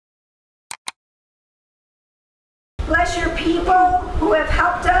Bless your people who have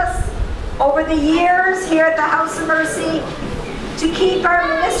helped us over the years here at the House of Mercy to keep our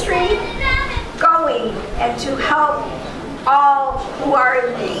ministry going and to help all who are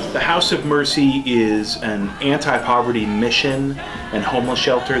in need. The House of Mercy is an anti-poverty mission and homeless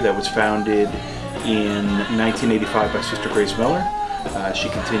shelter that was founded in 1985 by Sister Grace Miller. She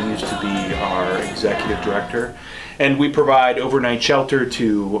continues to be our executive director. And we provide overnight shelter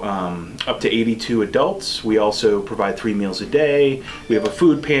to up to 82 adults. We also provide 3 meals a day. We have a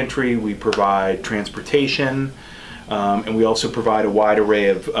food pantry. We provide transportation. And we also provide a wide array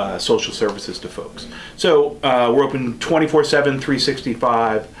of social services to folks. So we're open 24/7,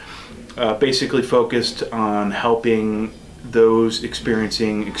 365, basically focused on helping those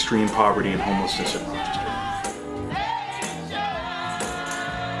experiencing extreme poverty and homelessness in Rochester.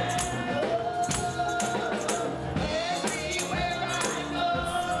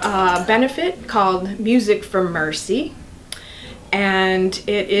 Benefit called Music for Mercy, and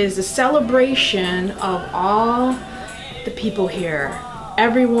it is a celebration of all the people here,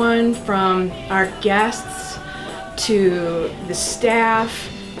 everyone from our guests to the staff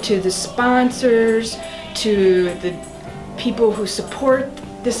to the sponsors to the people who support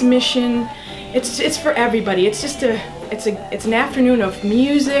this mission. It's for everybody. It's just it's an afternoon of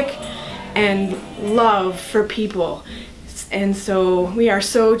music and love for people. And so we are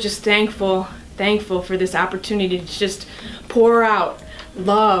so just thankful for this opportunity to just pour out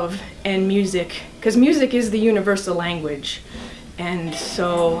love and music, because music is the universal language. And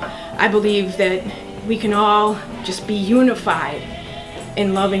so I believe that we can all just be unified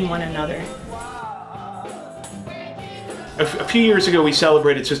in loving one another. A few years ago we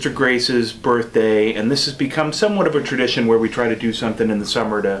celebrated Sister Grace's birthday, and this has become somewhat of a tradition where we try to do something in the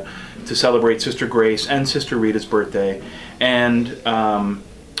summer to celebrate Sister Grace and Sister Rita's birthday. And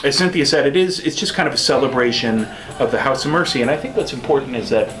as Cynthia said, it's just kind of a celebration of the House of Mercy. And I think what's important is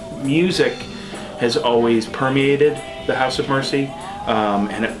that music has always permeated the House of Mercy,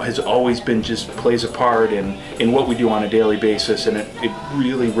 and it has always been plays a part in what we do on a daily basis, and it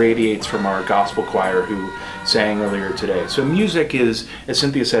really radiates from our gospel choir who sang earlier today. So music is, as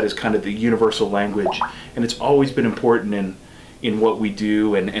Cynthia said, is kind of the universal language, and it's always been important in what we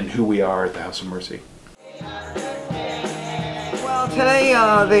do and who we are at the House of Mercy. Well, today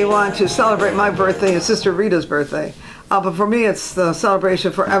they want to celebrate my birthday and Sister Rita's birthday. But for me, it's the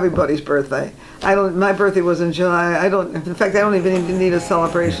celebration for everybody's birthday. My birthday was in July. In fact, I don't even need a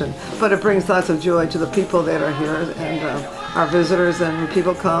celebration. But it brings lots of joy to the people that are here and our visitors, and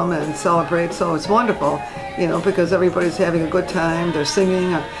people come and celebrate. So it's wonderful, you know, because everybody's having a good time. They're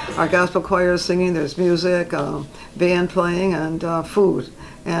singing. Our gospel choir is singing. There's music, band playing, and food.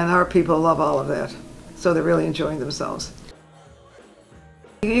 And our people love all of that. So they're really enjoying themselves.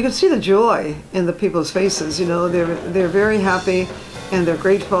 You can see the joy in the people's faces. You know, they're very happy and they're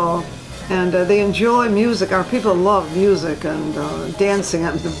grateful, and they enjoy music. Our people love music and dancing.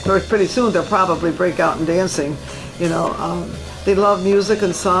 And pretty soon they'll probably break out in dancing. You know, they love music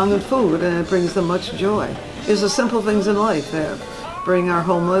and song and food, and it brings them much joy. It's the simple things in life that bring our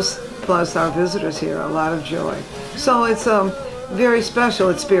homeless plus our visitors here a lot of joy. So it's very special.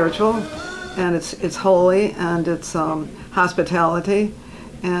 It's spiritual, and it's holy, and it's hospitality.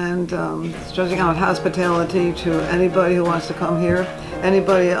 And stretching out hospitality to anybody who wants to come here.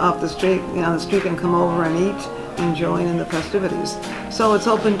 Anybody off the street, on the street, can come over and eat and join in the festivities. So it's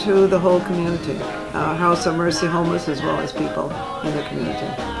open to the whole community, House of Mercy homeless as well as people in the community.